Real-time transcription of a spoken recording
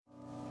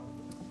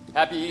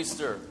Happy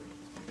Easter.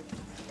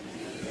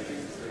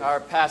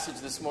 Our passage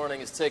this morning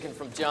is taken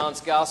from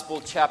John's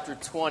Gospel, chapter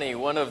 20,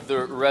 one of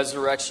the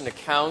resurrection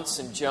accounts,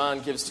 and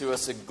John gives to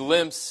us a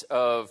glimpse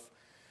of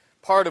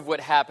part of what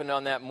happened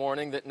on that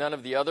morning that none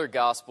of the other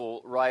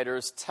gospel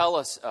writers tell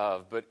us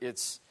of, but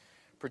it's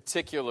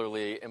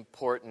particularly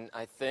important,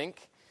 I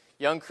think.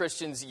 Young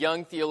Christians,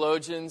 young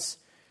theologians,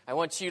 I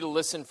want you to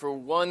listen for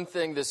one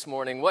thing this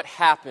morning. What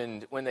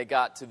happened when they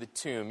got to the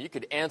tomb? You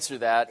could answer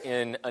that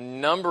in a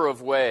number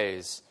of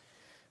ways,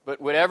 but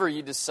whatever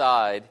you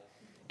decide,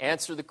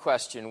 answer the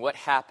question, what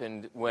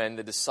happened when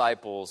the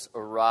disciples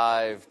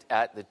arrived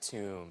at the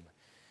tomb?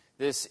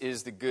 This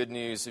is the good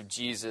news of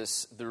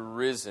Jesus, the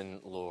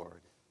risen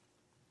Lord.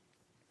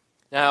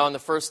 Now, on the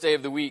first day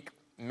of the week,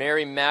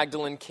 Mary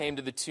Magdalene came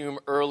to the tomb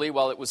early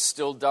while it was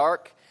still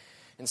dark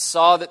and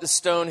saw that the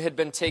stone had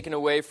been taken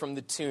away from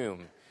the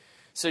tomb.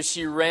 So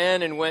she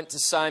ran and went to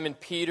Simon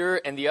Peter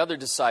and the other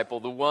disciple,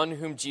 the one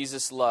whom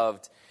Jesus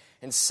loved,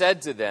 and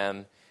said to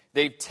them,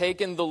 "They've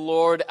taken the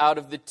Lord out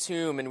of the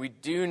tomb, and we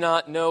do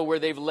not know where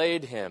they've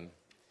laid him."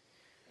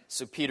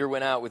 So Peter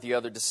went out with the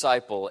other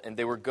disciple, and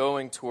they were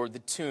going toward the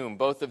tomb.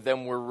 Both of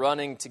them were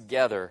running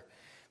together.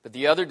 But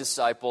the other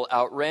disciple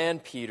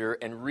outran Peter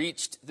and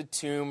reached the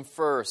tomb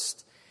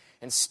first.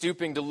 And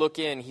stooping to look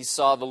in, he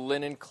saw the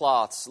linen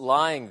cloths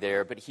lying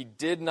there, but he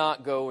did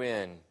not go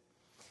in.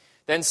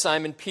 Then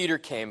Simon Peter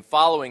came,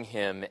 following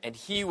him, and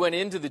he went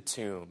into the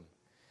tomb.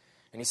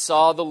 And he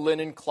saw the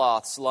linen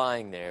cloths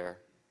lying there,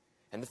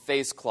 and the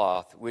face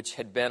cloth which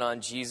had been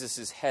on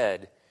Jesus'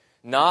 head,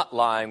 not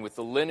lying with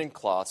the linen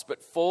cloths,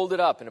 but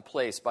folded up in a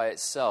place by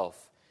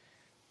itself.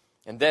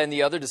 And then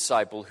the other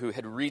disciple who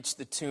had reached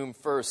the tomb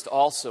first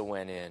also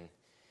went in,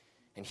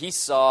 and he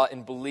saw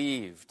and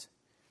believed.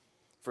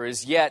 For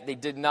as yet they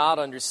did not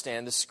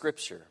understand the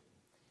scripture,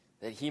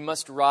 that he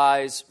must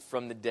rise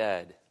from the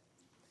dead.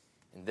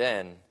 And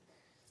then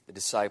the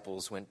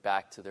disciples went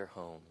back to their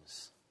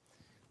homes.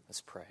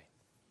 Let's pray.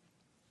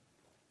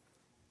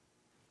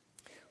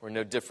 We're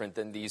no different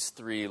than these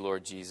three,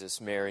 Lord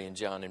Jesus, Mary and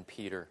John and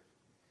Peter.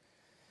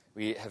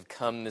 We have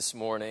come this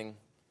morning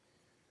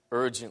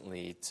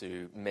urgently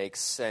to make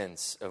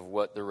sense of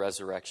what the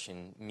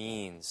resurrection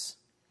means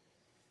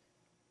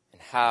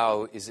and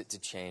how is it to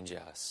change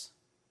us.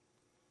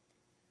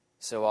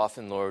 So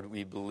often, Lord,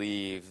 we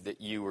believe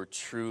that you were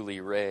truly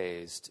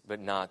raised, but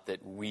not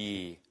that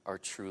we are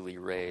truly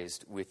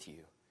raised with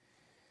you.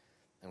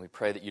 And we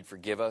pray that you'd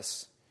forgive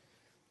us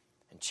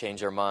and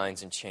change our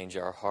minds and change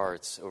our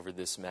hearts over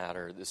this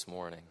matter this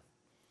morning.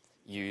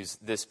 Use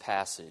this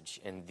passage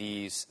and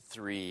these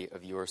three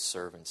of your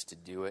servants to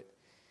do it,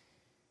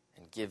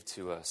 and give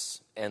to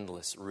us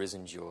endless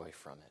risen joy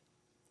from it.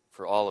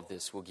 For all of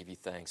this, we'll give you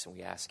thanks, and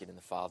we ask it in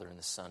the Father, and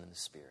the Son, and the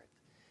Spirit.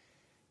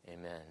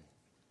 Amen.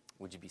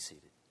 Would you be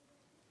seated?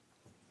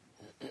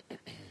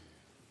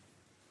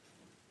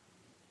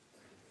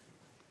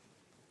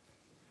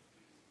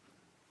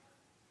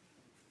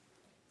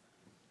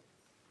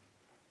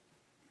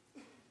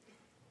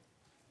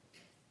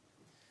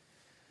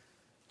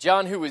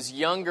 John, who was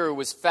younger,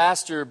 was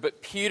faster,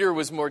 but Peter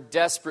was more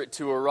desperate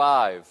to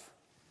arrive.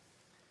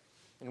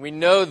 And we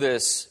know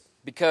this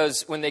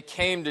because when they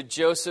came to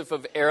Joseph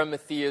of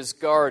Arimathea's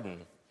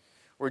garden,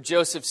 where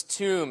Joseph's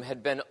tomb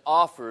had been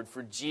offered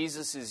for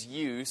Jesus'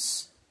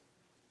 use,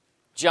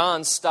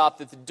 John stopped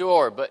at the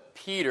door, but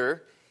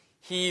Peter,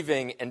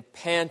 heaving and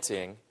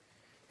panting,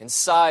 and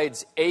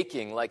sides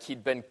aching like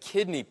he'd been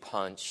kidney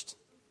punched,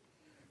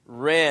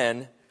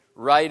 ran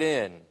right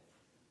in.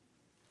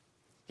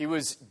 He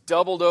was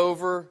doubled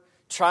over,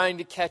 trying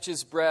to catch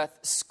his breath,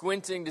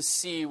 squinting to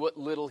see what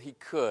little he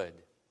could.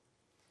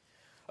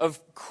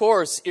 Of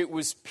course, it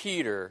was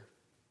Peter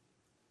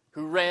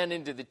who ran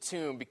into the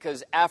tomb,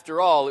 because after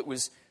all, it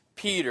was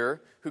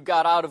Peter who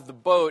got out of the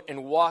boat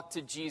and walked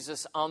to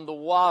Jesus on the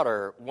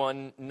water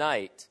one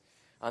night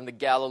on the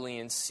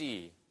Galilean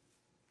Sea.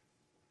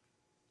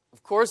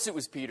 Of course, it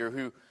was Peter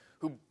who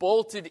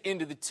bolted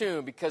into the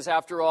tomb, because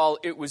after all,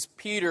 it was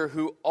Peter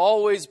who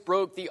always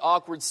broke the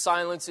awkward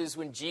silences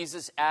when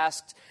Jesus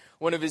asked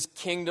one of his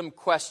kingdom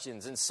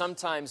questions. And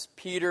sometimes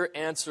Peter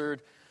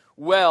answered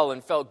well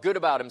and felt good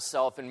about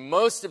himself, and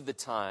most of the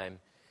time,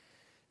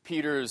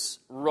 Peter's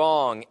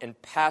wrong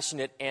and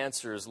passionate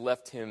answers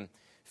left him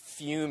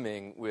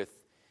fuming with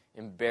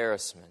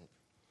embarrassment.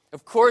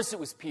 Of course it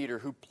was Peter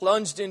who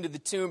plunged into the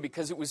tomb,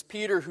 because it was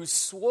Peter who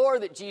swore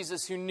that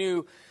Jesus, who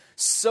knew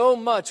so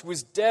much,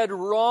 was dead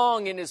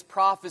wrong in his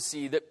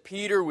prophecy that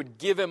Peter would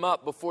give him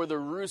up before the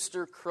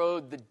rooster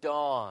crowed the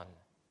dawn.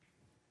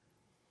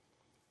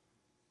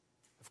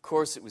 Of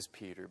course it was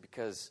Peter,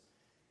 because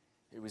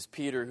it was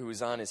Peter who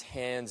was on his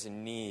hands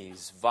and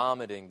knees,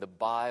 vomiting the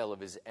bile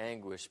of his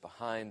anguish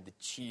behind the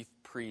chief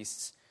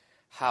priest's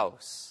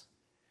house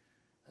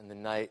on the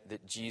night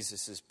that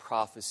Jesus'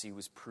 prophecy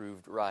was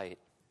proved right.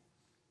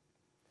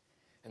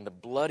 And the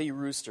bloody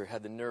rooster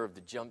had the nerve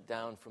to jump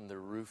down from the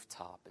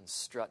rooftop and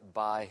strut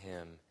by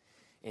him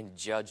in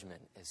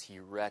judgment as he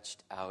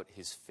retched out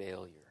his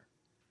failure.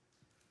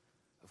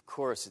 Of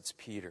course, it's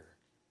Peter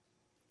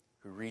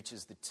who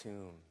reaches the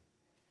tomb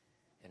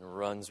and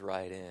runs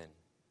right in.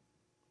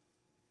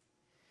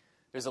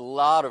 There's a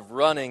lot of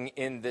running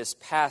in this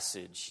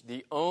passage.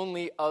 The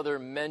only other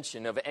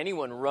mention of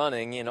anyone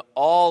running in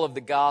all of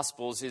the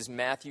Gospels is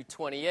Matthew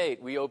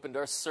 28. We opened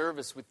our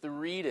service with the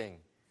reading.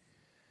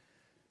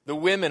 The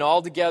women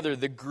all together,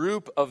 the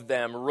group of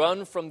them,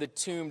 run from the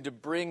tomb to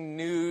bring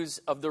news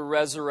of the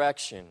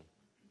resurrection.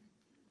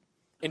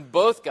 In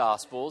both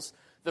Gospels,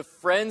 the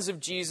friends of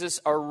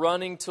Jesus are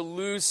running to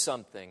lose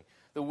something.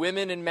 The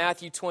women in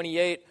Matthew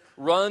 28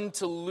 run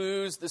to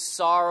lose the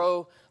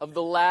sorrow of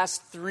the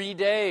last 3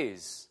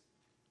 days.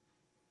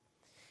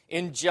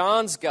 In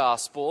John's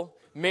Gospel,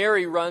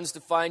 Mary runs to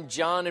find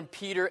John and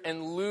Peter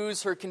and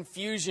lose her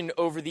confusion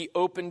over the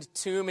opened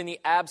tomb and the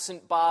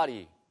absent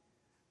body.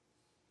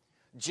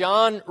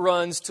 John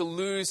runs to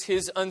lose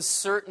his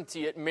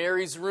uncertainty at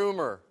Mary's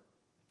rumor.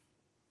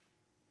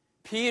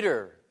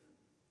 Peter's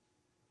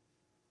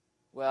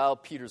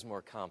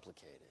more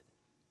complicated.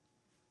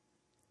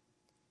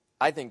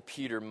 I think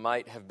Peter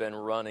might have been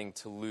running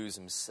to lose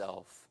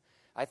himself.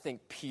 I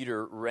think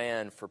Peter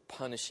ran for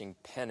punishing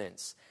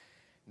penance.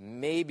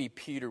 Maybe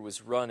Peter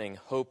was running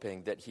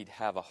hoping that he'd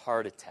have a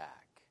heart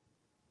attack.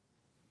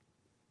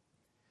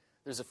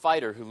 There's a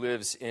fighter who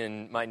lives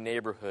in my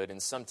neighborhood,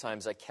 and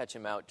sometimes I catch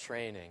him out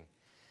training.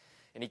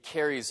 And he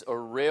carries a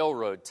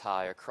railroad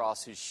tie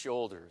across his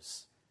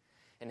shoulders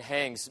and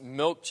hangs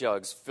milk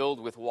jugs filled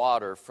with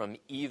water from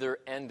either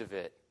end of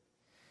it,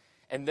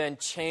 and then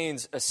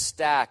chains a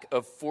stack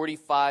of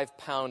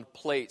 45-pound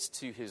plates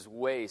to his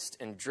waist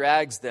and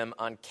drags them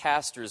on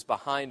casters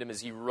behind him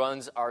as he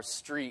runs our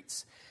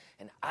streets.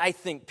 And I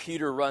think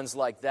Peter runs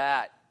like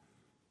that.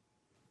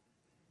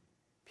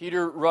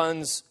 Peter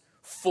runs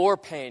for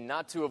pain,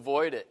 not to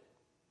avoid it.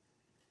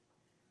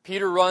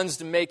 Peter runs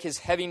to make his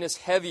heaviness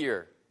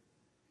heavier.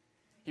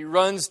 He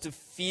runs to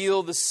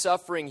feel the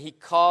suffering he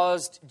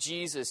caused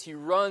Jesus. He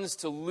runs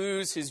to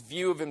lose his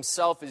view of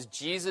himself as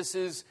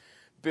Jesus'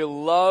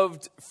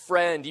 beloved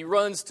friend. He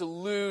runs to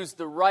lose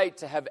the right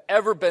to have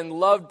ever been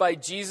loved by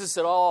Jesus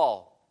at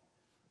all.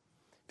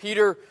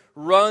 Peter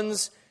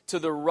runs to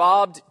the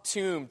robbed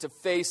tomb to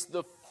face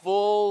the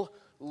full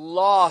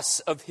loss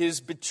of his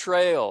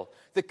betrayal,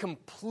 the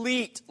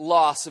complete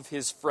loss of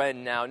his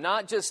friend now.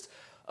 Not just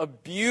a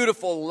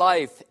beautiful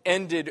life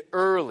ended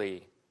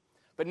early,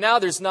 but now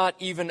there's not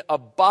even a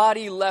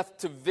body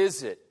left to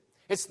visit.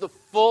 It's the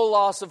full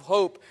loss of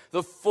hope,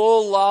 the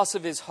full loss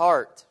of his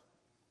heart.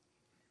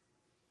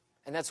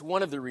 And that's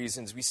one of the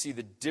reasons we see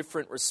the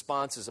different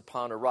responses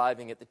upon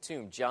arriving at the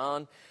tomb.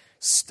 John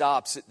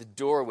stops at the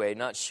doorway,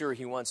 not sure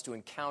he wants to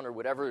encounter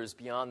whatever is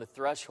beyond the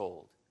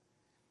threshold.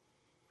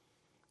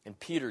 And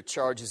Peter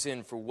charges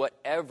in for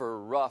whatever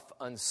rough,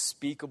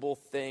 unspeakable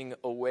thing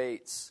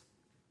awaits.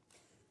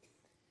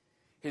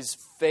 His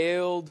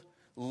failed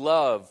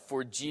love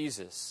for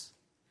Jesus,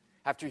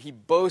 after he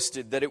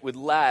boasted that it would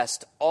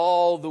last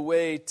all the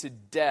way to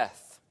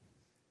death,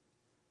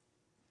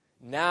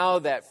 now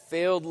that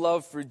failed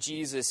love for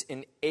Jesus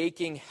in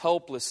aching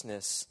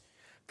helplessness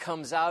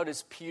comes out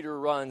as Peter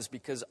runs,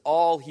 because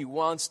all he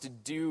wants to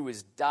do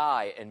is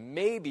die. And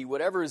maybe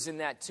whatever is in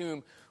that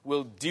tomb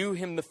will do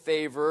him the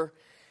favor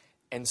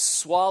and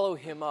swallow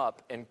him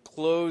up and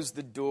close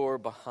the door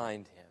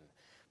behind him.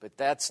 But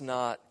that's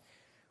not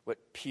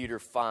what Peter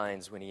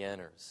finds when he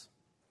enters.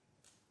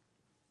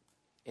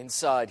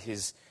 Inside,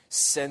 his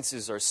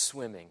senses are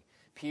swimming.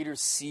 Peter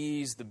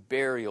sees the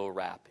burial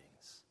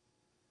wrappings,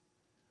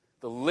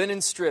 the linen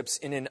strips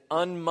in an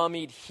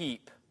unmummied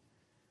heap,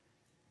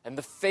 and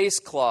the face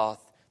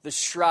cloth, the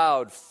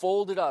shroud,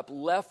 folded up,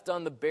 left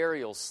on the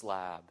burial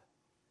slab.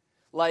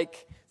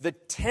 Like the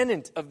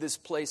tenant of this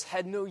place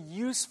had no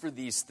use for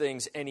these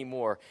things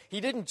anymore. He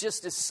didn't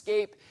just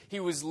escape, he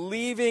was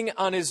leaving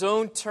on his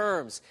own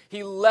terms.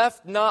 He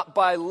left not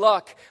by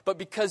luck, but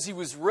because he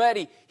was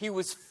ready. He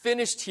was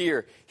finished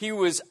here. He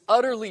was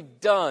utterly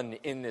done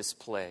in this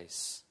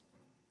place.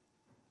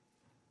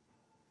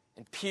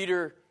 And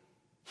Peter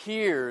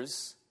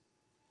hears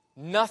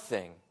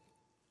nothing,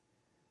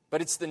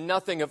 but it's the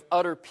nothing of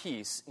utter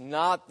peace,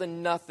 not the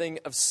nothing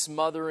of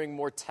smothering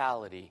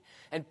mortality.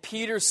 And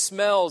Peter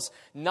smells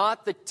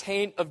not the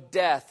taint of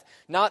death,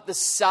 not the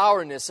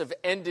sourness of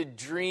ended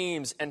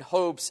dreams and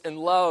hopes and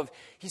love.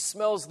 He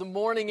smells the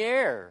morning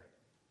air,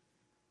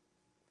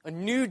 a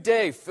new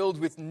day filled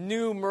with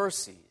new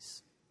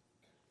mercies.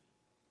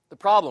 The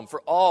problem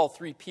for all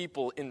three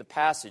people in the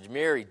passage,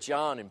 Mary,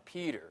 John, and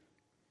Peter,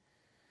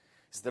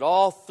 is that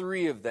all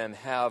three of them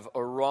have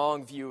a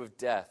wrong view of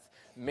death.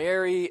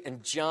 Mary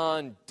and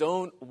John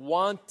don't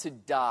want to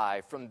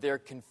die from their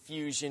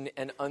confusion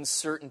and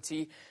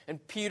uncertainty,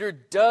 and Peter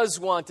does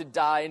want to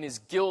die in his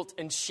guilt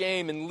and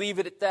shame and leave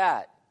it at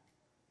that.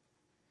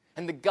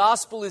 And the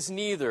gospel is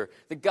neither.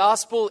 The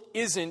gospel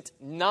isn't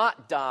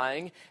not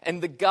dying,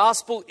 and the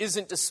gospel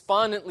isn't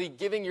despondently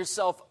giving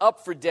yourself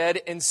up for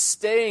dead and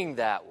staying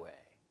that way.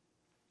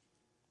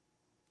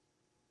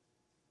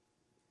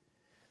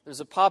 There's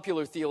a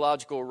popular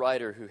theological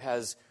writer who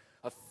has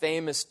a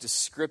famous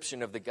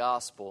description of the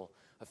gospel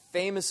a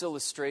famous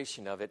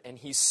illustration of it, and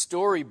he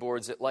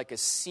storyboards it like a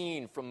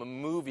scene from a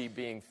movie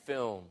being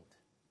filmed.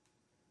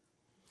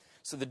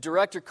 So the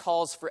director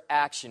calls for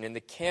action, and the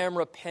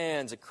camera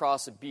pans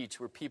across a beach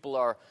where people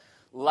are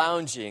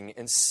lounging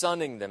and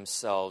sunning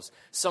themselves.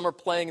 Some are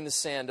playing in the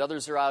sand,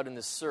 others are out in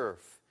the surf.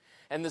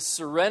 And the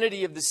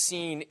serenity of the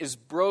scene is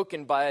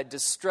broken by a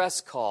distress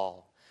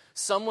call.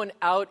 Someone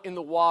out in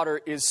the water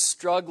is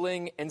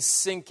struggling and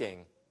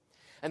sinking.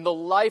 And the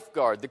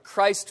lifeguard, the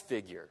Christ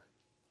figure,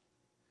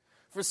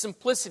 for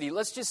simplicity,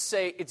 let's just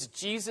say it's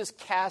Jesus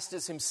cast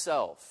as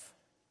himself,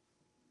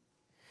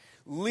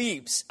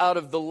 leaps out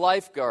of the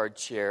lifeguard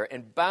chair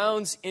and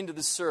bounds into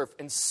the surf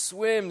and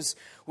swims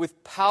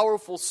with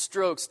powerful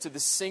strokes to the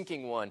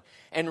sinking one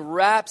and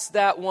wraps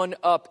that one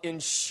up in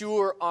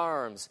sure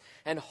arms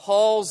and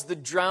hauls the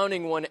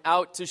drowning one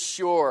out to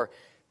shore,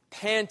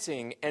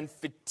 panting and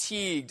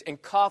fatigued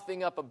and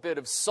coughing up a bit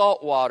of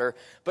salt water,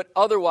 but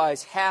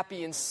otherwise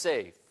happy and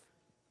safe.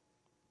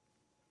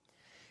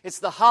 It's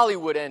the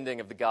Hollywood ending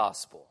of the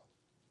gospel.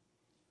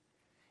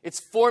 It's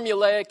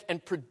formulaic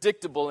and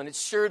predictable, and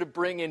it's sure to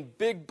bring in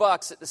big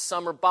bucks at the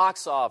summer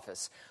box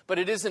office. But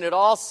it isn't at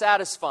all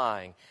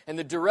satisfying. And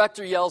the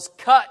director yells,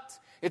 "Cut!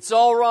 It's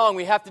all wrong.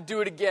 We have to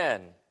do it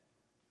again."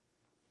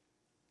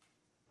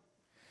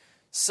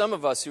 Some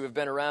of us who have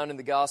been around in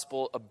the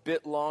gospel a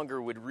bit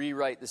longer would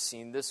rewrite the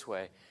scene this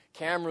way.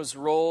 Cameras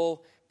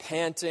roll,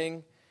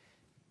 panning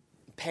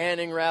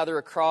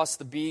across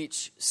the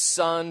beach,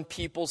 sun,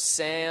 people,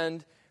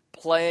 sand,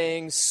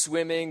 playing,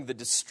 swimming, the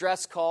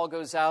distress call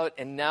goes out,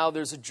 and now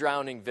there's a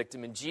drowning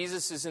victim. And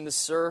Jesus is in the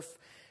surf,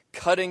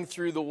 cutting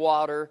through the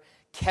water,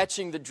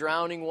 catching the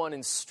drowning one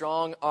in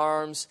strong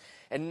arms,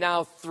 and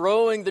now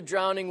throwing the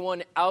drowning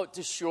one out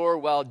to shore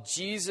while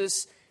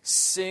Jesus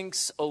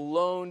sinks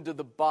alone to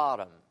the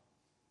bottom.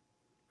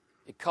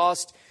 It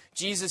cost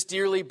Jesus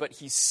dearly, but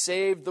he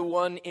saved the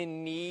one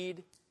in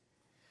need.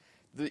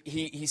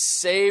 He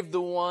saved the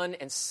one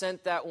and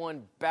sent that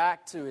one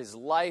back to his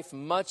life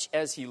much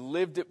as he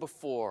lived it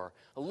before.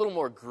 A little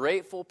more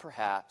grateful,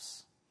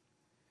 perhaps.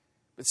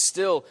 But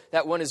still,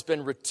 that one has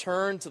been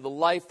returned to the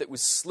life that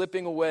was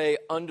slipping away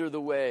under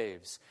the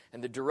waves.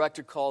 And the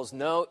director calls,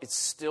 "No, it's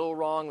still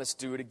wrong. Let's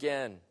do it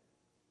again."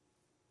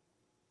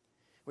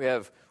 We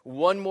have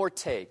one more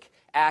take.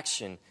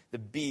 Action, the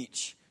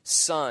beach,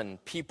 sun,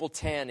 people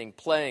tanning,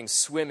 playing,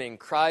 swimming,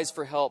 cries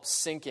for help,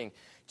 sinking.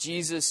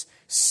 Jesus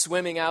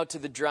swimming out to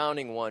the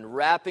drowning one,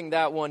 wrapping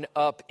that one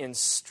up in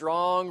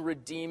strong,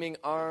 redeeming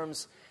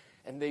arms,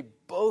 and they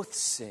both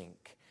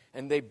sink,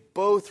 and they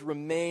both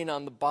remain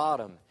on the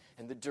bottom.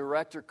 And the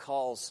director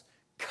calls,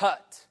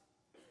 "Cut.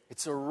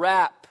 It's a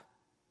wrap.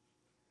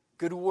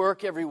 Good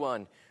work,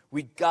 everyone.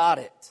 We got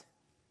it."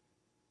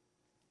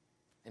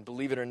 And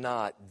believe it or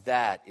not,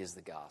 that is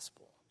the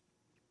gospel.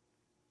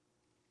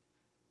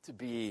 To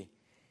be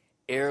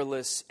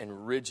airless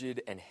and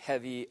rigid and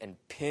heavy and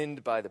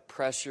pinned by the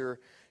pressure,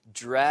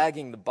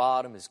 dragging the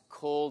bottom as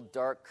cold,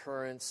 dark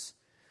currents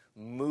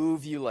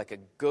move you like a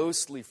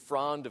ghostly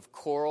frond of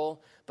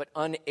coral, but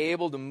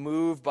unable to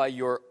move by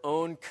your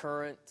own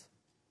current.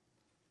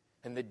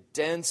 And the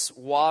dense,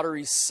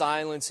 watery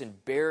silence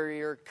and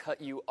barrier cut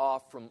you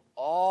off from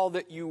all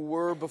that you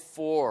were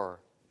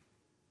before.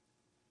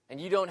 And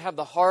you don't have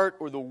the heart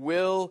or the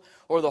will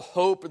or the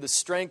hope or the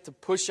strength to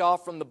push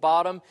off from the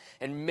bottom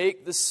and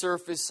make the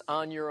surface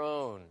on your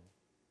own.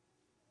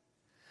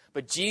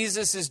 But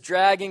Jesus is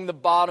dragging the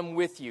bottom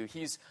with you.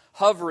 He's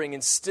hovering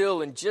and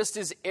still and just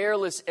as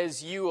airless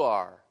as you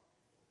are.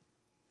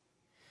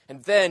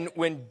 And then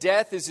when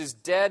death is as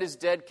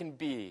dead can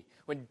be,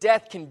 when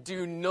death can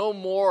do no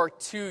more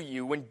to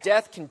you, when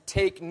death can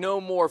take no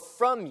more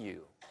from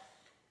you,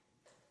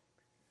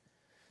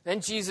 then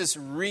Jesus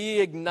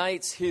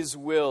reignites his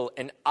will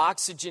and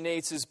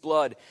oxygenates his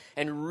blood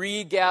and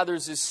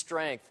regathers his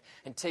strength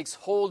and takes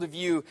hold of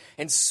you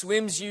and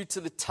swims you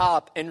to the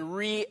top and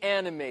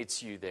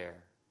reanimates you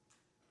there.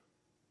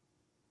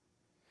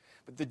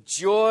 But the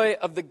joy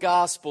of the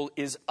gospel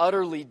is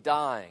utterly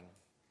dying.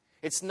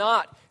 It's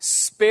not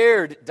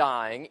spared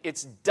dying,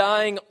 it's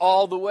dying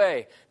all the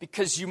way.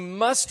 Because you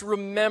must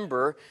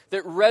remember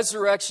that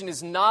resurrection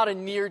is not a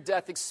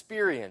near-death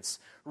experience.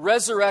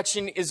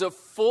 Resurrection is a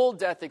full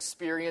death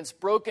experience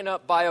broken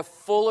up by a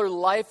fuller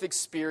life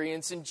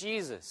experience in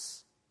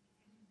Jesus.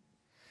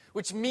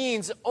 Which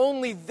means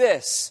only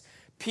this: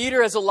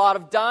 Peter has a lot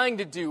of dying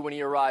to do when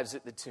he arrives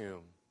at the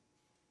tomb.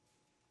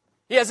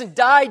 He hasn't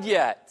died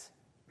yet.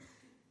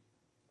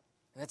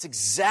 And that's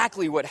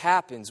exactly what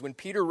happens when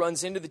Peter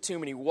runs into the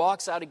tomb and he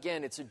walks out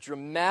again. It's a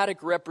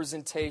dramatic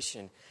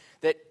representation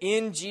that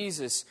in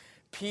Jesus,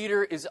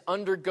 Peter is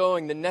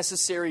undergoing the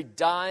necessary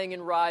dying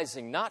and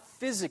rising, not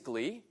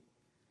physically,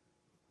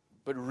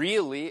 but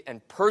really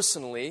and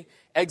personally,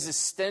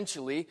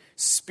 existentially,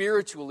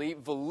 spiritually,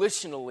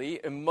 volitionally,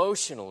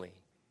 emotionally.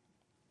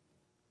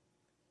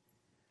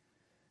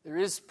 There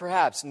is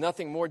perhaps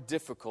nothing more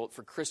difficult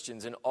for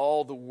Christians in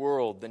all the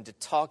world than to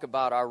talk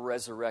about our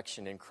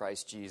resurrection in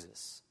Christ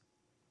Jesus.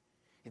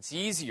 It's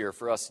easier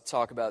for us to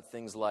talk about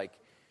things like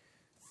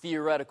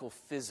theoretical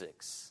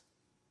physics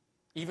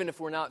even if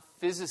we're not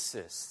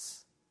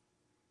physicists.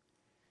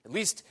 At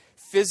least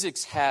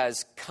physics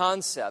has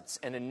concepts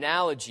and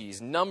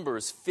analogies,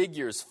 numbers,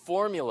 figures,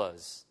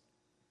 formulas.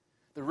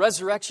 The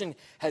resurrection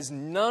has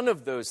none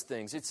of those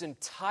things. It's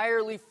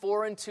entirely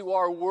foreign to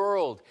our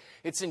world.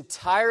 It's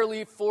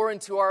entirely foreign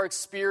to our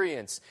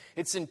experience.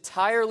 It's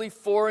entirely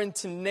foreign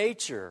to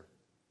nature.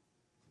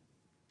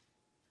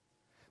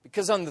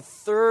 Because on the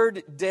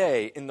third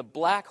day, in the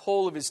black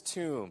hole of his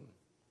tomb,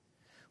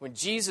 when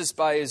Jesus,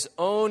 by his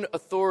own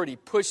authority,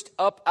 pushed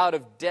up out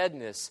of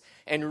deadness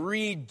and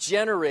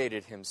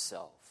regenerated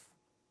himself,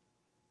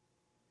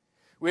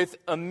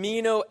 with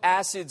amino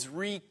acids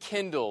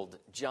rekindled,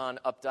 John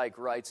Updike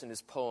writes in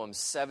his poem,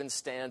 7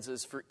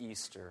 stanzas for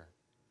Easter.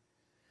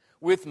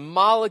 With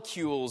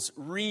molecules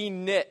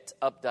reknit,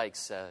 Updike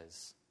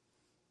says.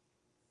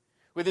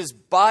 With his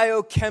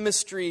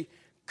biochemistry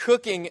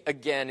cooking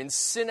again and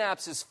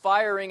synapses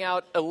firing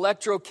out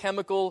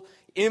electrochemical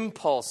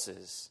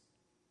impulses.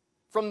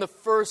 From the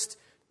first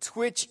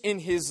twitch in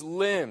his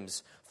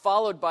limbs,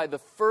 followed by the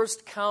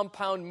first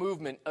compound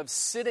movement of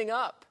sitting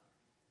up.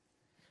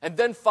 And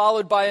then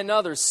followed by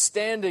another,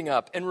 standing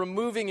up and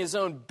removing his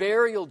own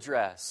burial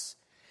dress.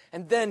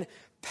 And then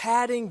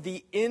patting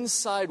the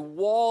inside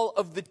wall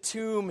of the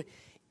tomb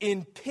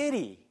in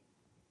pity.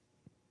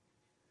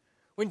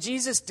 When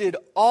Jesus did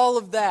all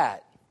of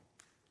that,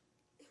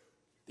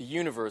 the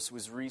universe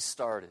was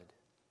restarted.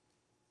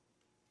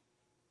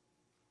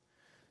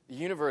 The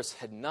universe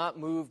had not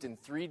moved in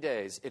 3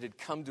 days. It had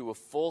come to a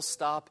full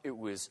stop. It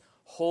was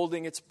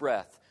holding its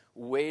breath,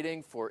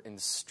 waiting for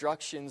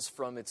instructions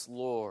from its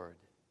Lord.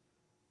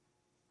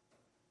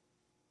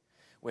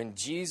 When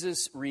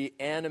Jesus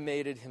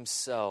reanimated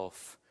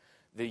himself,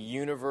 the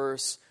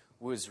universe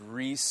was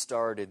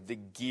restarted. The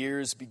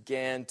gears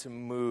began to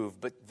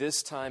move, but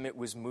this time it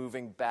was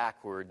moving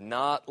backward,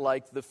 not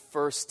like the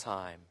first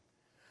time,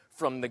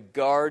 from the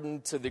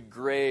garden to the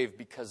grave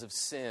because of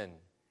sin.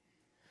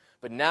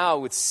 But now,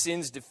 with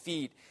sin's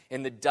defeat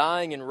and the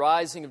dying and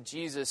rising of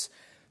Jesus,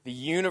 the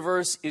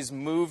universe is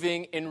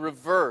moving in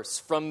reverse,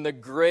 from the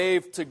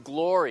grave to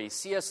glory.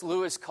 C.S.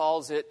 Lewis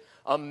calls it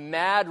a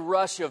mad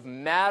rush of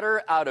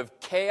matter out of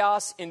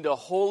chaos into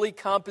holy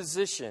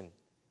composition.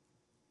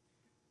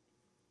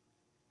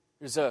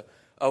 There's a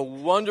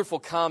wonderful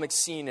comic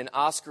scene in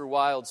Oscar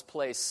Wilde's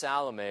play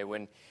Salome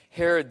when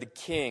Herod the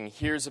king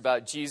hears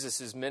about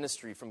Jesus'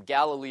 ministry from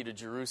Galilee to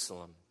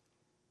Jerusalem.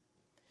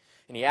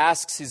 And he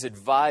asks his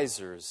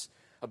advisors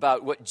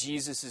about what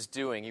Jesus is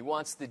doing. He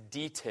wants the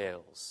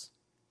details.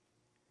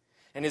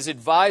 And his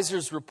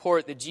advisors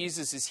report that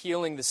Jesus is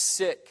healing the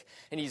sick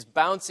and he's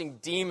bouncing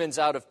demons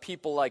out of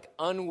people like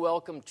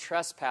unwelcome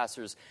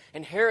trespassers.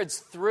 And Herod's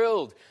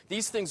thrilled.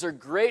 These things are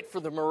great for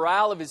the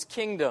morale of his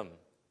kingdom.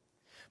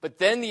 But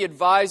then the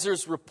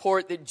advisors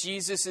report that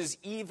Jesus is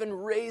even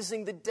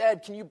raising the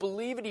dead. Can you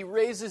believe it? He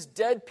raises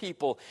dead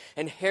people.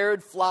 And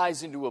Herod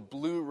flies into a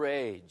blue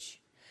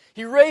rage.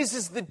 He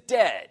raises the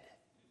dead.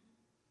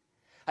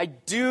 I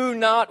do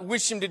not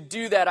wish him to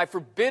do that. I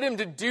forbid him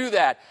to do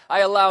that.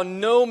 I allow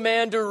no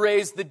man to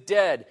raise the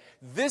dead.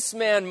 This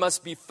man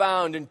must be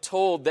found and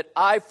told that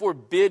I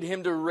forbid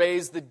him to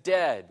raise the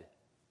dead.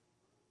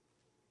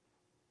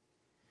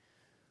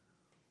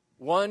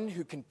 One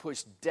who can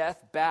push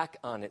death back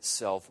on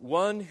itself,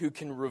 one who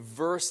can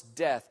reverse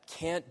death,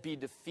 can't be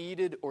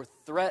defeated or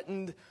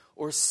threatened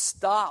or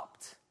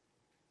stopped.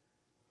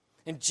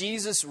 And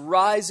Jesus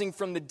rising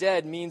from the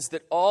dead means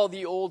that all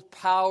the old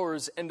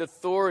powers and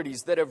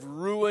authorities that have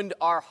ruined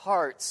our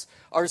hearts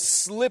are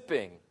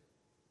slipping.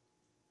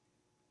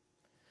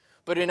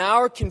 But in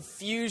our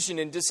confusion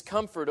and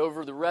discomfort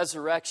over the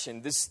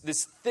resurrection, this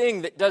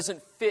thing that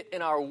doesn't fit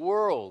in our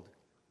world,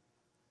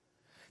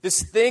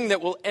 this thing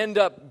that will end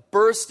up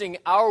bursting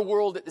our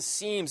world at the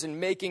seams and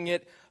making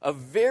it a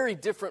very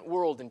different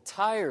world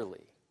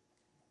entirely.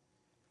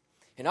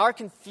 In our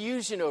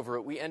confusion over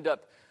it, we end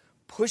up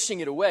pushing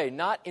it away,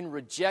 not in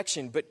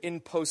rejection, but in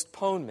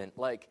postponement,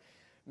 like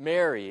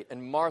Mary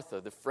and Martha,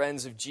 the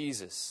friends of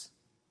Jesus.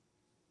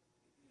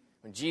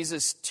 When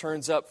Jesus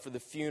turns up for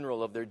the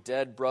funeral of their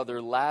dead brother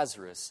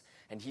Lazarus,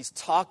 and he's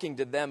talking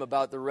to them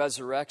about the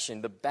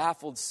resurrection, the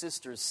baffled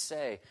sisters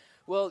say,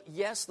 "Well,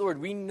 yes, Lord,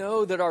 we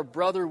know that our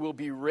brother will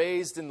be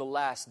raised in the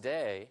last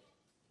day."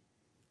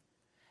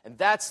 And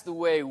that's the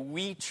way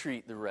we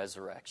treat the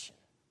resurrection.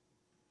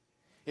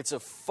 It's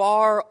a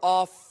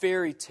far-off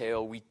fairy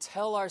tale we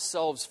tell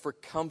ourselves for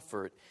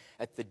comfort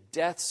at the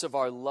deaths of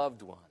our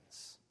loved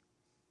ones.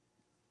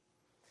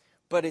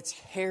 But it's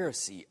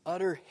heresy,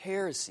 utter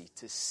heresy,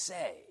 to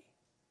say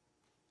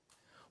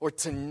or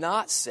to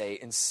not say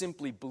and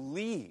simply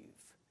believe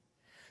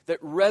that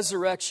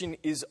resurrection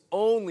is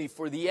only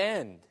for the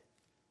end.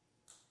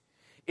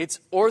 It's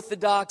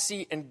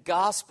orthodoxy and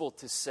gospel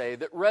to say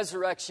that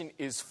resurrection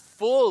is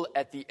full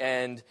at the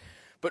end,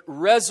 but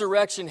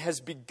resurrection has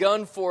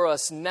begun for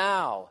us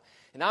now.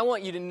 And I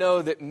want you to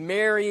know that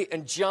Mary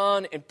and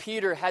John and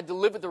Peter had to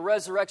live with the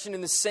resurrection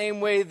in the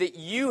same way that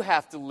you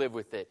have to live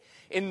with it,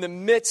 in the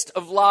midst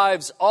of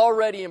lives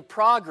already in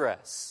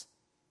progress.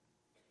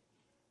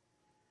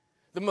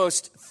 The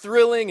most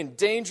thrilling and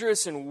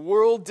dangerous and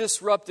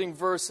world-disrupting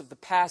verse of the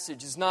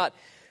passage is not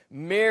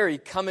Mary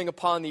coming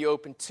upon the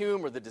open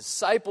tomb, or the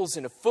disciples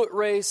in a foot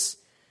race,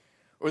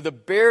 or the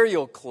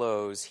burial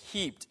clothes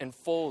heaped and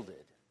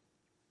folded,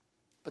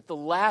 but the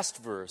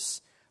last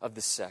verse of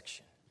the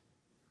section.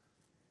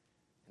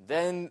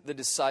 Then the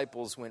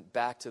disciples went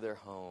back to their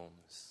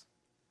homes.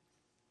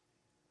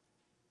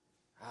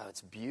 Oh,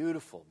 it's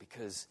beautiful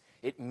because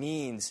it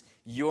means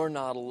you're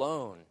not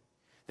alone.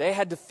 They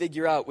had to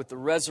figure out what the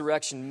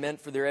resurrection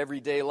meant for their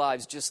everyday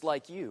lives, just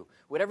like you.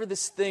 Whatever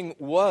this thing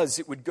was,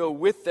 it would go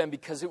with them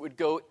because it would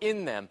go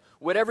in them.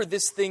 Whatever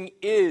this thing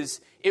is,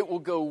 it will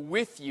go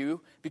with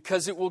you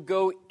because it will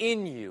go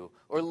in you.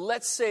 Or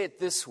let's say it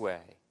this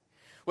way.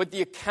 What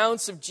the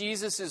accounts of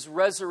Jesus'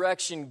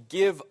 resurrection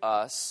give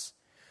us,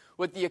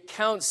 what the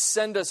accounts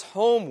send us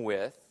home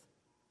with,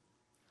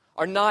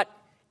 are not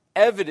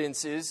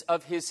evidences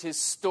of his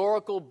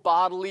historical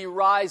bodily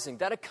rising.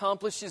 That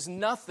accomplishes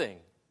nothing.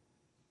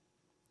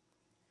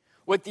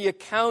 What the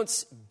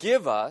accounts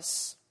give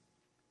us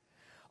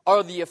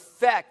are the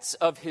effects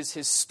of his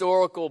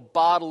historical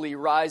bodily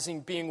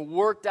rising being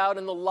worked out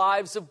in the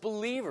lives of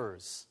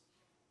believers.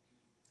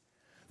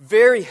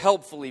 Very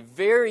helpfully,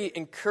 very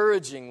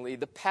encouragingly,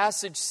 the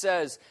passage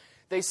says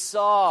they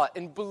saw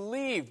and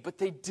believed, but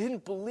they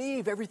didn't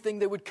believe everything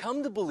they would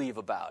come to believe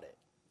about it.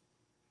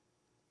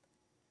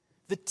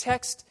 The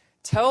text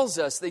tells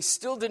us they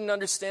still didn't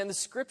understand the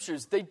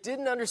Scriptures. They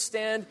didn't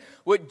understand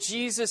what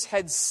Jesus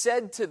had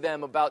said to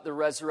them about the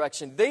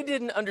resurrection. They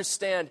didn't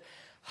understand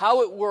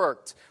how it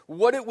worked,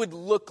 what it would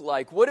look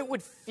like, what it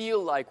would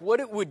feel like, what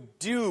it would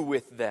do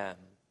with them.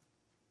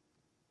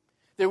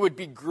 There would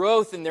be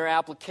growth in their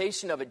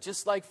application of it,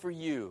 just like for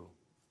you.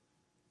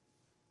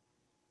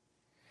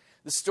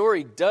 The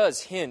story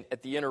does hint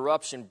at the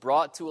interruption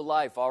brought to a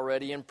life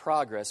already in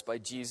progress by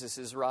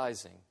Jesus'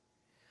 rising.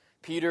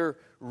 Peter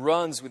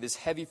runs with his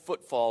heavy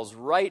footfalls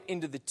right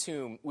into the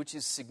tomb, which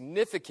is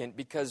significant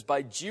because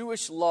by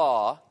Jewish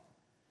law,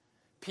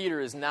 Peter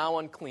is now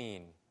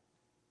unclean.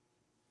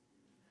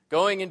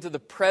 Going into the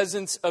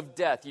presence of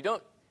death. You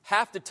don't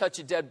have to touch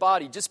a dead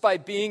body. Just by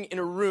being in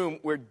a room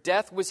where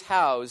death was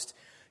housed,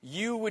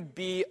 you would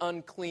be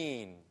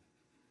unclean.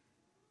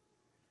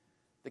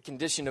 The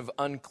condition of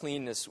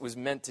uncleanness was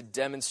meant to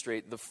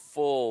demonstrate the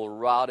full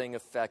rotting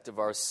effect of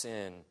our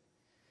sin.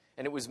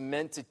 And it was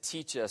meant to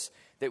teach us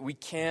that we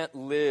can't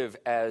live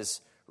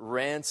as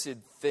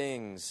rancid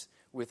things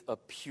with a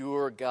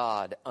pure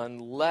God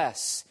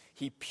unless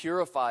he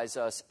purifies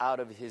us out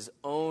of his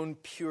own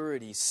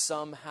purity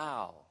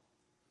somehow.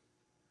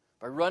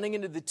 By running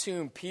into the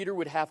tomb, Peter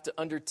would have to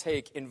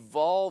undertake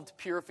involved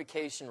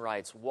purification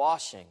rites,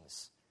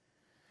 washings,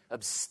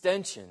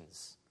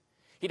 abstentions.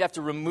 He'd have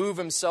to remove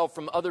himself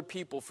from other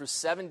people for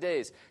 7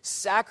 days.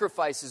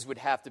 Sacrifices would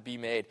have to be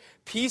made.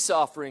 Peace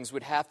offerings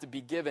would have to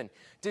be given.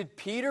 Did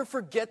Peter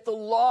forget the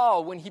law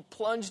when he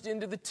plunged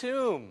into the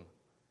tomb?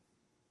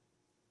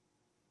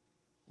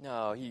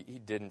 No,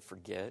 he didn't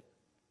forget.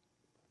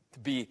 To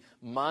be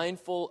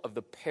mindful of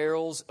the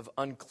perils of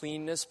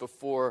uncleanness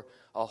before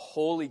a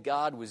holy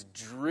God was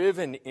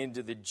driven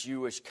into the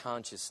Jewish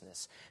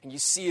consciousness. And you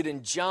see it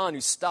in John,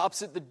 who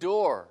stops at the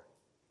door.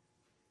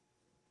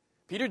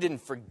 Peter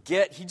didn't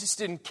forget, he just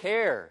didn't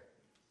care.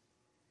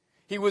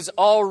 He was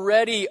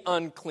already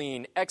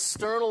unclean.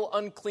 External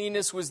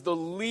uncleanness was the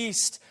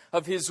least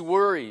of his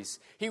worries.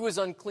 He was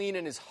unclean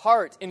in his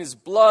heart, in his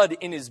blood,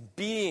 in his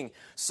being.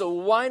 So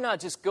why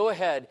not just go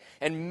ahead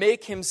and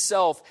make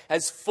himself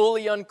as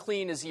fully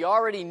unclean as he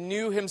already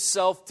knew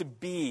himself to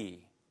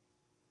be?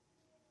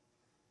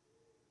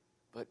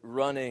 But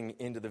running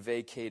into the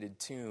vacated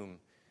tomb,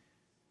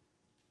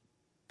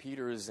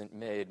 Peter isn't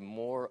made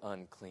more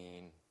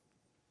unclean.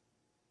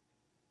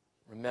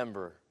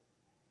 Remember,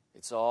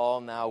 it's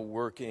all now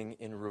working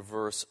in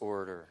reverse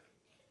order.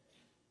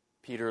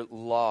 Peter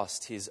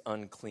lost his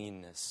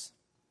uncleanness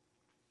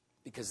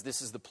because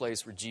this is the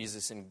place where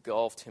Jesus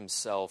engulfed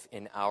himself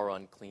in our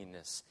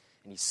uncleanness.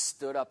 And he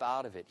stood up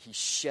out of it. He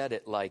shed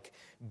it like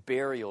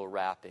burial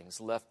wrappings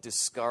left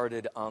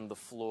discarded on the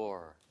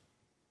floor.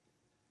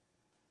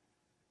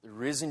 The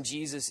risen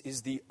Jesus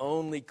is the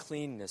only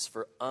cleanness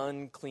for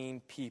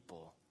unclean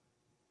people.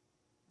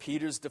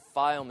 Peter's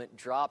defilement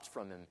dropped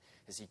from him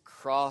as he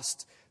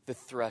crossed the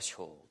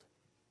threshold.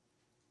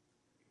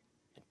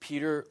 And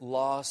Peter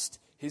lost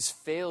his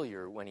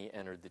failure when he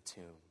entered the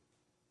tomb.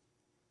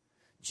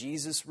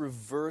 Jesus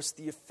reversed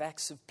the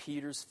effects of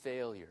Peter's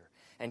failure,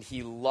 and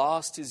he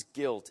lost his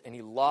guilt, and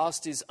he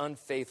lost his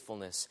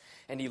unfaithfulness,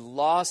 and he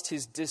lost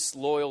his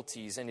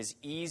disloyalties and his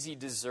easy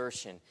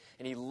desertion,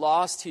 and he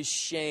lost his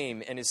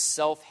shame and his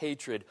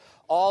self-hatred,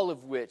 all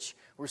of which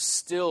were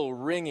still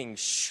ringing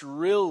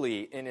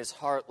shrilly in his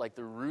heart like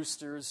the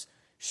rooster's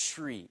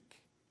shriek.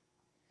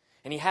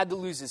 And he had to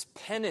lose his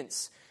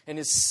penance and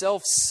his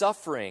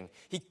self-suffering.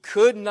 He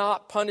could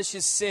not punish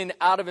his sin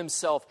out of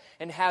himself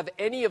and have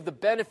any of the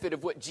benefit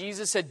of what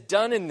Jesus had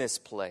done in this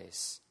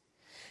place.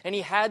 And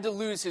he had to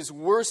lose his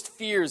worst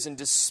fears and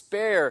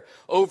despair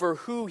over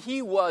who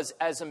he was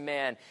as a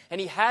man. And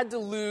he had to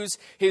lose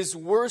his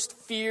worst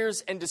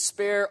fears and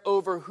despair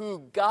over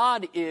who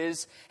God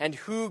is and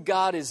who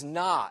God is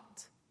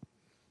not.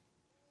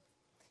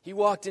 He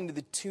walked into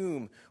the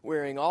tomb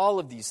wearing all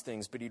of these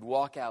things, but he'd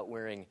walk out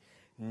wearing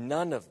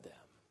none of them.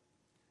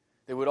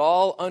 They would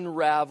all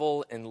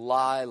unravel and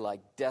lie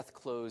like death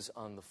clothes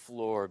on the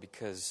floor,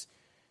 because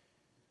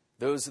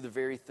those are the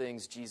very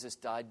things Jesus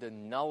died to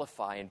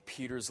nullify in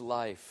Peter's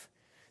life.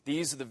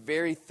 These are the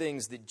very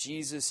things that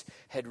Jesus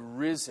had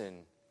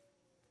risen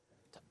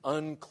to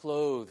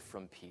unclothe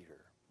from Peter.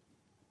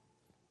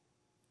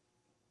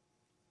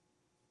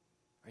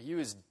 Are you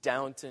as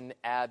Downton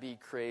Abbey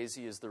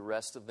crazy as the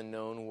rest of the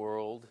known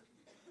world?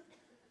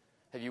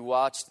 Have you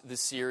watched the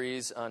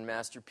series on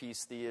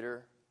Masterpiece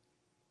Theater?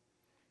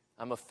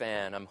 I'm a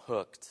fan. I'm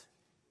hooked.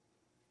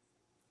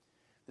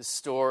 The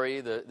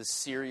story, the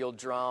serial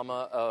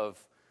drama of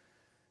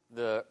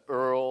the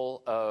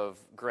Earl of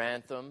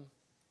Grantham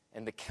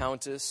and the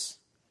Countess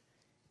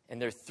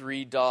and their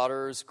 3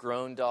 daughters,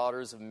 grown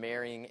daughters of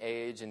marrying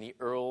age, and the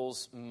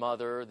Earl's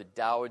mother, the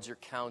Dowager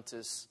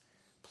Countess,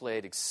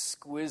 played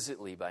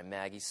exquisitely by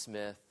Maggie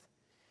Smith.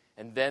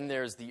 And then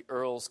there's the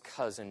Earl's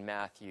cousin,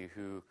 Matthew,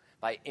 who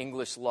by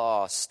English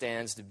law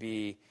stands to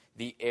be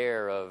the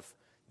heir of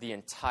the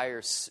entire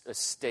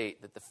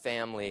estate that the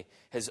family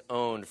has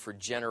owned for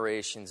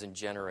generations and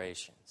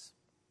generations.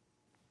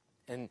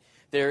 And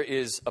there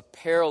is a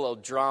parallel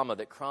drama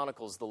that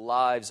chronicles the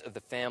lives of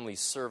the family's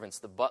servants,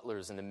 the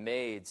butlers and the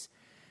maids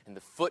and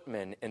the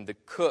footmen and the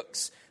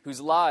cooks, whose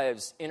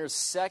lives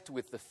intersect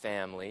with the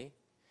family,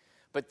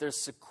 but they're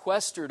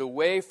sequestered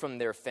away from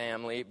their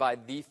family, by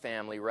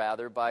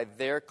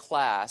their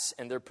class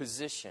and their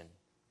position.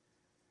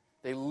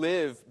 They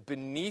live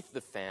beneath the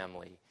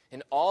family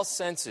in all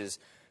senses,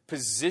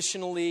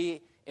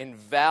 positionally, in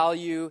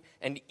value,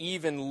 and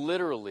even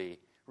literally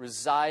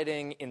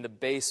residing in the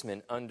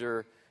basement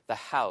under the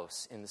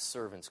house in the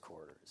servants'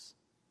 quarters.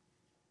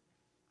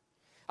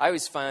 I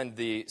always find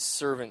the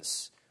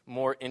servants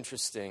more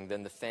interesting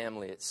than the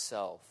family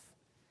itself.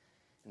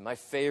 And my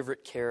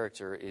favorite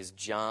character is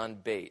John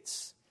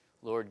Bates,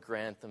 Lord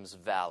Grantham's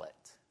valet.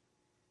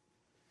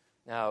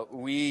 Now,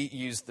 we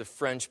use the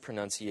French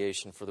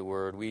pronunciation for the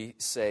word. We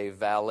say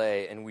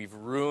valet, and we've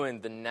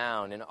ruined the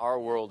noun. In our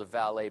world, a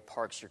valet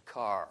parks your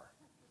car.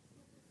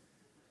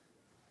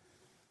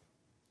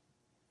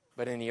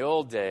 But in the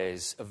old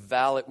days, a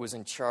valet was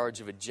in charge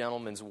of a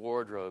gentleman's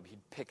wardrobe.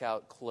 He'd pick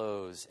out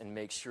clothes and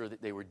make sure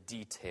that they were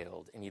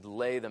detailed, and he'd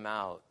lay them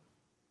out.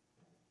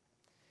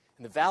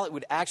 And the valet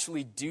would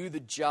actually do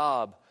the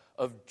job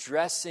of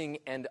dressing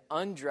and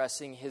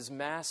undressing his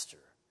master.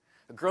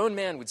 A grown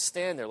man would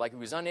stand there like he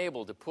was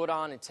unable to put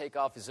on and take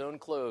off his own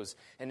clothes,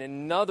 and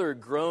another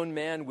grown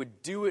man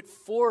would do it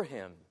for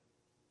him.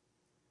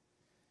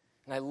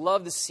 And I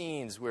love the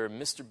scenes where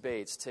Mr.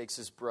 Bates takes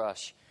his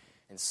brush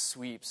and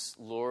sweeps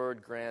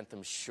Lord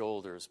Grantham's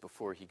shoulders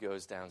before he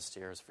goes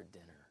downstairs for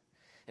dinner.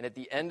 And at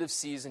the end of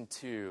season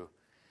 2,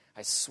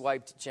 I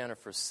swiped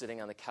Jennifer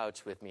sitting on the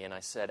couch with me, and I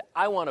said,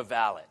 "I want a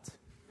valet."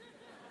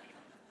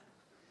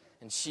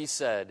 And she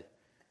said,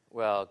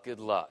 "Well, good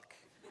luck."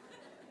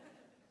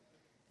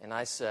 And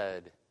I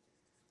said,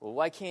 "Well,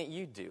 why can't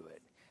you do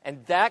it?"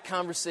 And that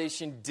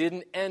conversation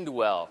didn't end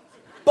well.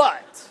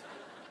 But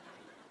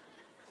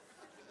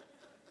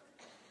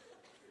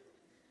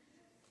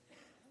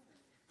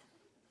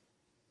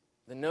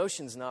the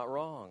notion's not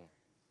wrong.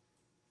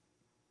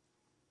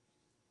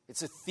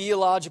 It's a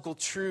theological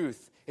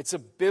truth. It's a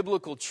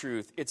biblical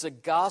truth. It's a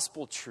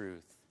gospel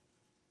truth.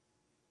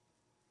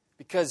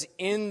 Because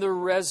in the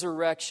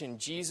resurrection,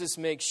 Jesus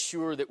makes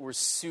sure that we're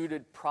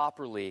suited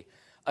properly,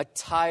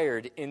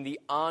 attired in the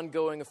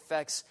ongoing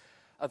effects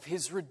of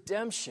his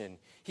redemption.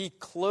 He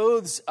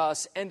clothes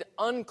us and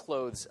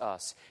unclothes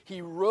us. He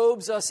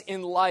robes us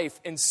in life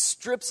and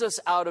strips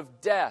us out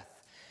of death.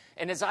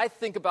 And as I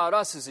think about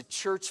us as a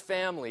church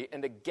family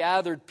and a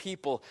gathered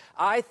people,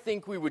 I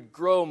think we would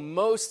grow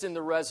most in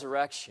the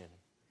resurrection.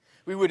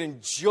 We would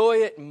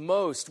enjoy it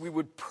most. We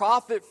would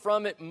profit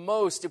from it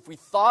most if we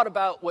thought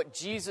about what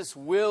Jesus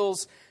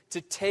wills to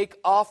take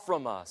off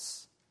from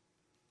us.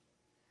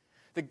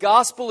 The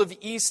gospel of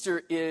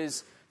Easter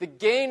is the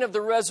gain of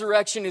the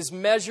resurrection is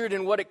measured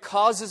in what it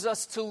causes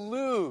us to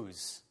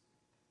lose.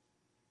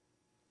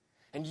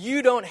 And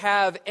you don't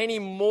have any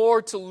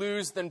more to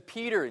lose than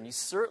Peter, and you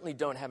certainly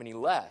don't have any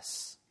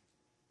less.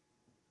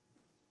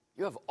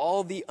 You have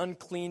all the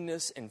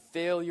uncleanness and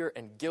failure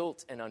and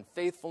guilt and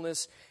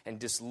unfaithfulness and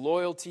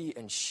disloyalty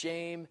and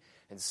shame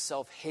and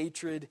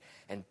self-hatred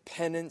and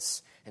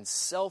penance and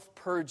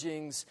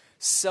self-purgings,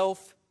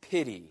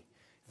 self-pity,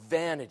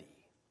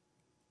 vanity,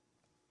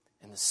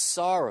 and the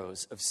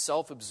sorrows of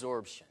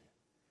self-absorption.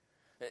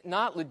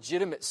 Not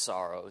legitimate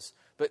sorrows,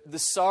 but the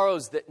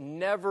sorrows that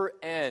never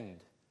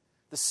end.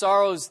 The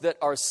sorrows that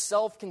are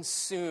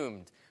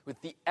self-consumed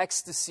with the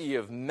ecstasy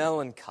of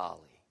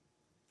melancholy.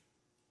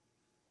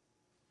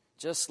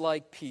 Just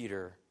like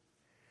Peter,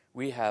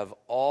 We have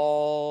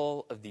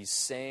all of these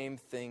same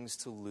things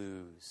to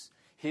lose.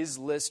 His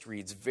list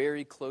reads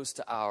very close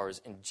to ours,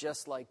 and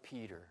just like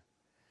Peter,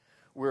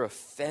 we're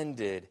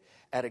offended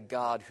at a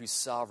God whose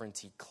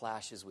sovereignty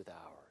clashes with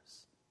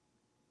ours.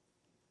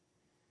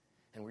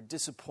 And we're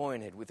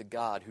disappointed with a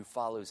God who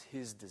follows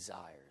his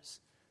desires,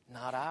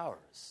 not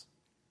ours.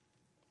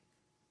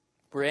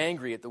 We're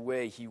angry at the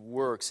way he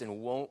works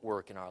and won't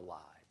work in our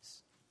lives.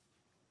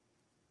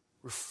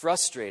 We're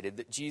frustrated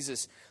that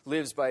Jesus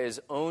lives by his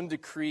own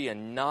decree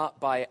and not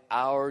by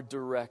our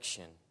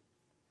direction.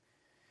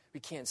 We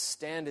can't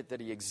stand it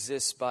that he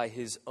exists by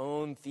his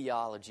own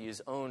theology,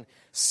 his own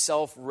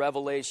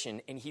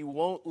self-revelation, and he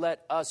won't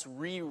let us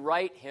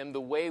rewrite him the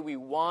way we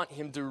want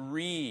him to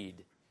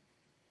read.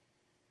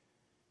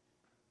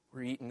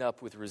 We're eaten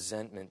up with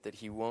resentment that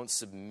he won't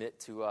submit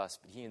to us,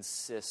 but he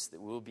insists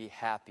that we'll be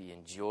happy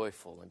and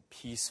joyful and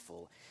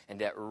peaceful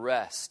and at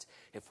rest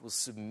if we'll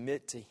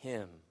submit to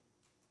him.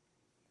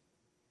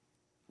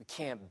 We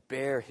can't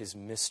bear his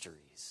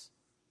mysteries.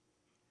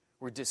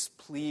 We're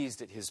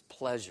displeased at his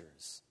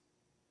pleasures.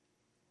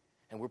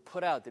 And we're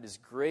put out that his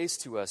grace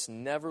to us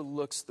never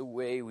looks the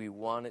way we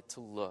want it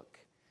to look.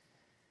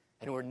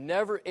 And we're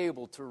never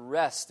able to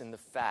rest in the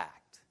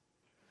fact,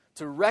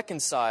 to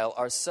reconcile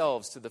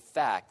ourselves to the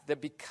fact that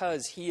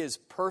because he is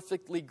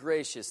perfectly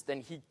gracious,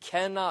 then he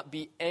cannot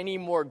be any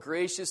more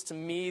gracious to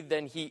me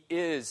than he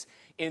is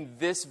in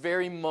this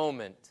very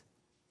moment.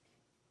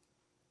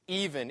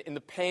 Even in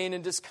the pain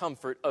and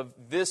discomfort of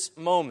this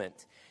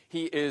moment,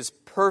 he is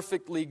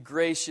perfectly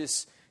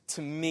gracious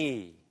to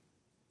me.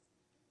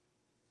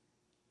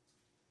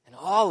 And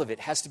all of it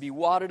has to be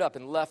wadded up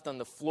and left on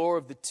the floor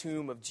of the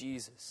tomb of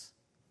Jesus.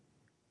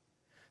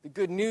 The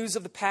good news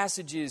of the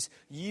passage is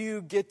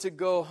you get to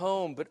go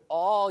home, but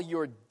all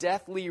your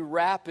deathly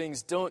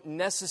wrappings don't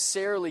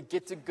necessarily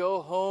get to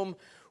go home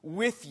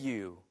with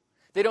you.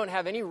 They don't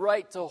have any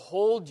right to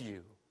hold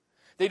you.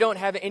 They don't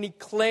have any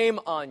claim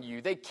on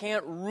you. They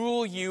can't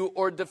rule you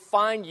or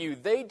define you.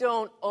 They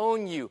don't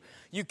own you.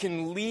 You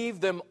can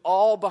leave them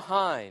all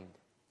behind.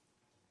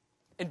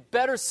 And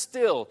better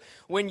still,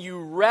 when you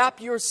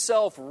wrap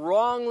yourself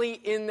wrongly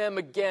in them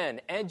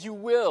again, and you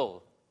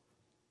will,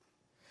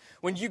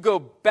 when you go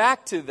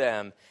back to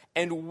them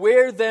and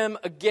wear them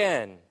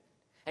again,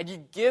 and you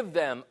give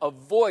them a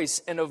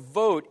voice and a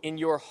vote in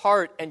your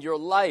heart and your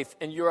life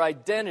and your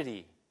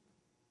identity,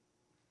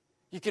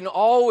 you can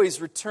always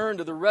return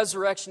to the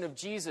resurrection of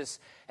Jesus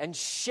and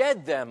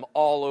shed them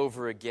all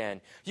over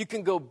again. You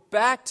can go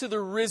back to the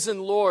risen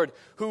Lord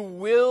who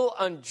will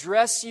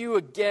undress you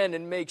again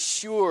and make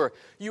sure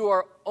you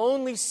are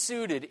only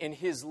suited in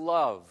his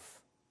love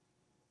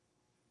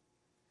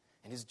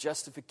and his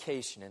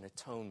justification and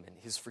atonement,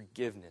 his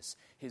forgiveness,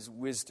 his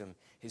wisdom,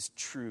 his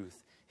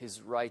truth,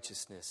 his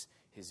righteousness,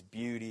 his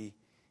beauty,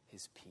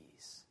 his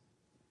peace.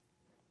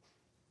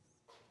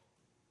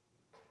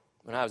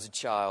 When I was a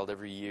child,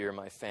 every year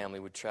my family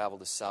would travel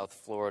to South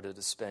Florida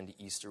to spend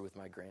Easter with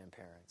my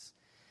grandparents.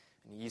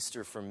 And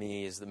Easter for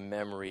me is the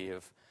memory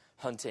of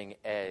hunting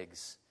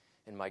eggs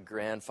in my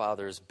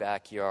grandfather's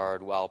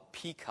backyard while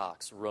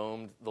peacocks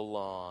roamed the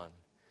lawn.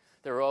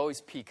 There were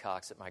always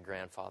peacocks at my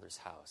grandfather's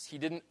house. He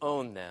didn't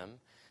own them.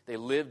 They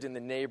lived in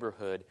the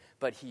neighborhood,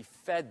 but he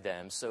fed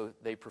them, so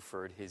they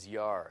preferred his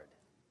yard.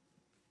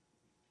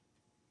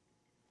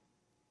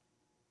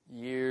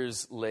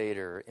 Years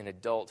later, in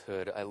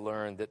adulthood, I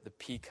learned that the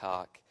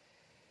peacock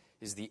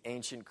is the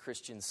ancient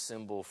Christian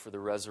symbol for the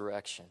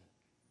resurrection.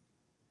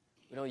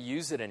 We don't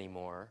use it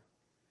anymore,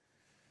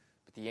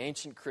 but the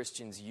ancient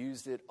Christians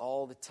used it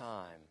all the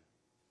time.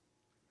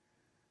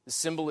 The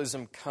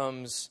symbolism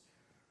comes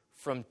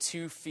from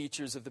two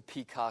features of the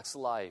peacock's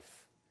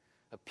life.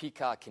 A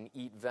peacock can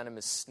eat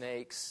venomous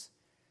snakes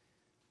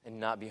and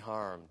not be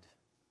harmed.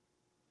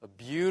 A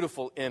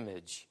beautiful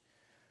image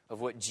of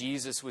what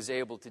Jesus was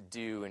able to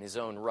do in his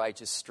own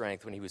righteous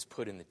strength when he was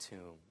put in the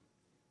tomb.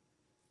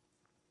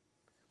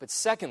 But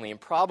secondly,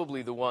 and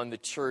probably the one the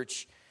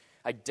church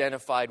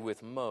identified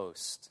with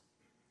most,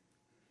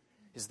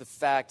 is the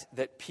fact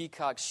that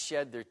peacocks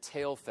shed their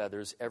tail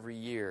feathers every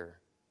year.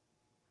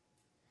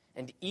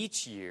 And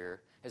each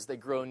year, as they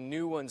grow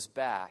new ones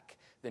back,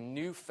 the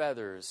new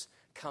feathers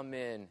come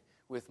in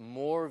with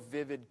more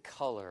vivid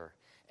color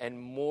and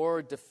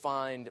more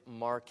defined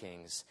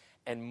markings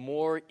and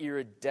more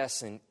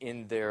iridescent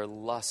in their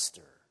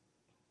luster.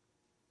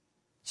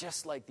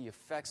 Just like the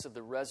effects of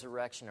the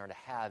resurrection are to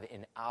have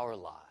in our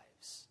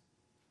lives.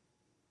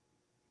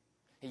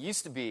 It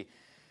used to be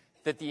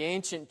that the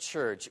ancient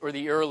church, or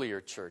the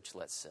earlier church,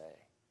 let's say,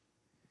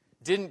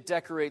 didn't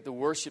decorate the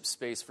worship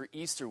space for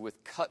Easter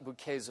with cut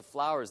bouquets of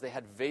flowers. They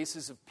had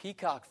vases of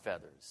peacock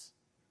feathers.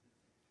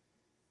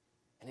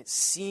 And it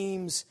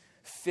seems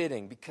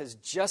fitting because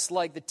just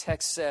like the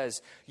text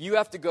says, you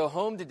have to go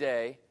home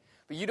today,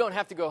 but you don't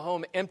have to go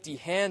home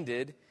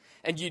empty-handed,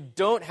 and you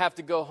don't have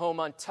to go home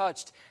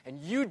untouched, and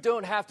you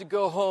don't have to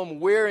go home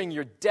wearing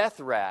your death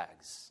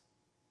rags.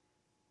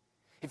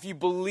 If you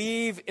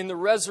believe in the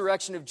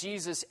resurrection of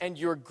Jesus and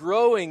you're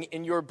growing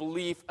in your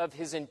belief of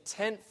his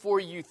intent for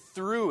you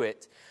through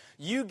it,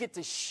 You get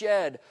to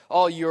shed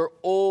all your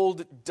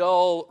old,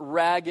 dull,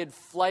 ragged,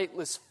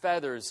 flightless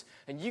feathers,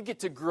 and you get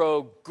to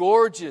grow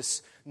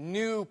gorgeous,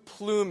 new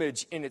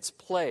plumage in its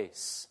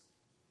place.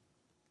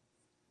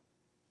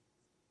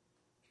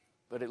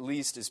 But at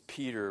least as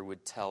Peter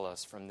would tell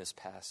us from this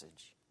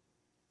passage,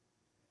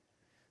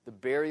 the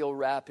burial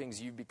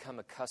wrappings you've become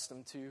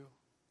accustomed to,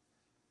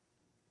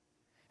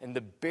 and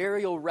the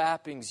burial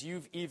wrappings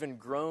you've even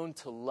grown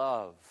to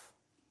love,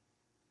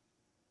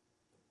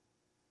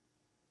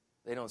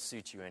 they don't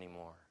suit you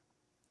anymore.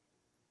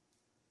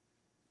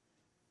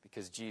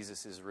 Because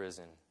Jesus is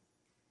risen.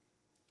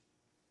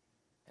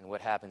 And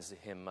what happens to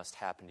him must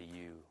happen to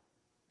you.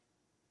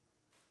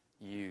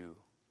 You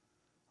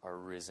are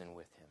risen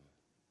with him.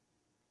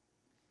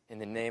 In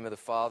the name of the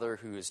Father,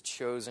 who has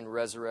chosen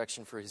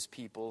resurrection for his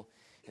people,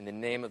 in the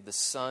name of the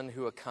Son,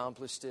 who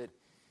accomplished it,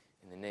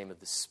 in the name of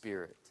the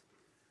Spirit,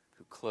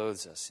 who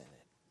clothes us in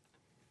it.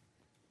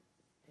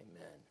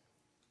 Amen.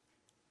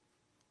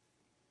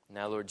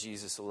 Now, Lord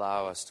Jesus,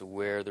 allow us to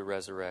wear the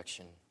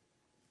resurrection.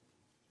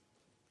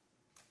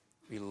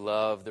 We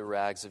love the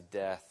rags of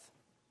death.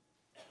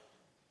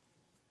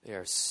 They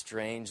are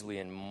strangely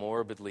and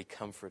morbidly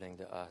comforting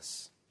to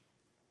us.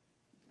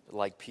 But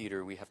like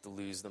Peter, we have to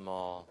lose them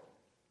all.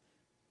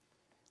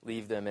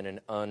 Leave them in an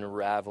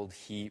unraveled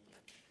heap,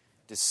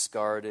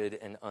 discarded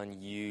and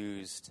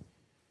unused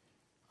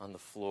on the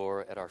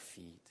floor at our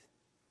feet.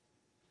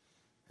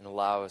 And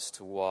allow us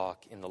to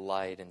walk in the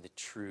light and the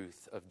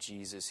truth of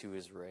Jesus who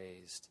is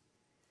raised,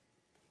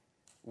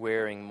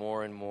 wearing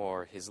more and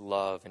more his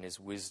love and his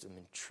wisdom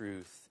and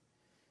truth,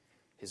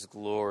 his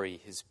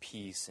glory, his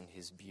peace and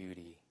his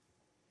beauty,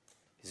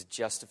 his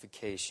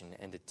justification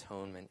and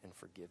atonement and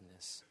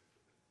forgiveness.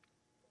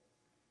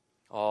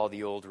 All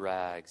the old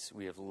rags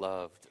we have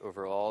loved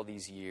over all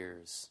these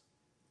years,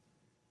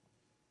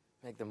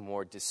 make them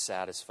more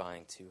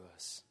dissatisfying to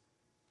us,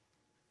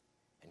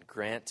 and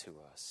grant to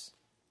us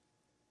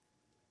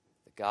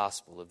the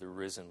gospel of the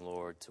risen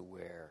Lord to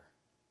wear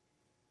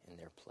in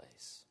their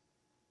place.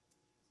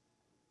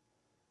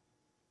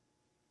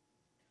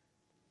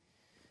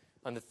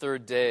 On the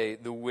third day,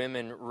 the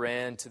women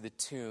ran to the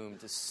tomb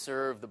to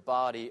serve the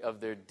body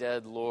of their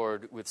dead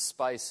Lord with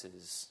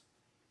spices.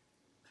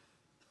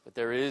 But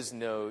there is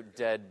no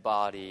dead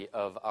body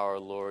of our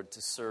Lord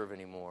to serve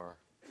anymore.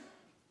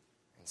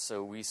 And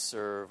so we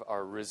serve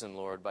our risen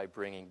Lord by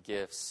bringing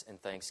gifts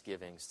and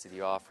thanksgivings to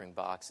the offering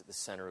box at the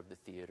center of the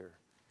theater.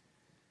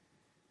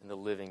 And the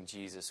living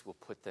Jesus will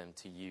put them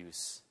to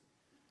use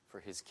for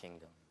his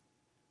kingdom.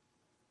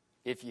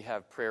 If you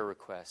have prayer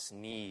requests,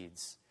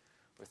 needs,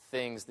 or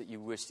things that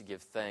you wish to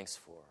give thanks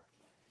for,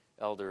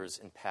 elders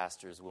and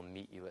pastors will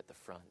meet you at the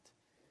front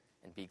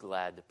and be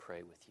glad to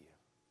pray with you.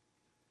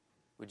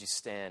 Would you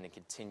stand and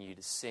continue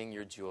to sing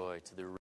your joy to the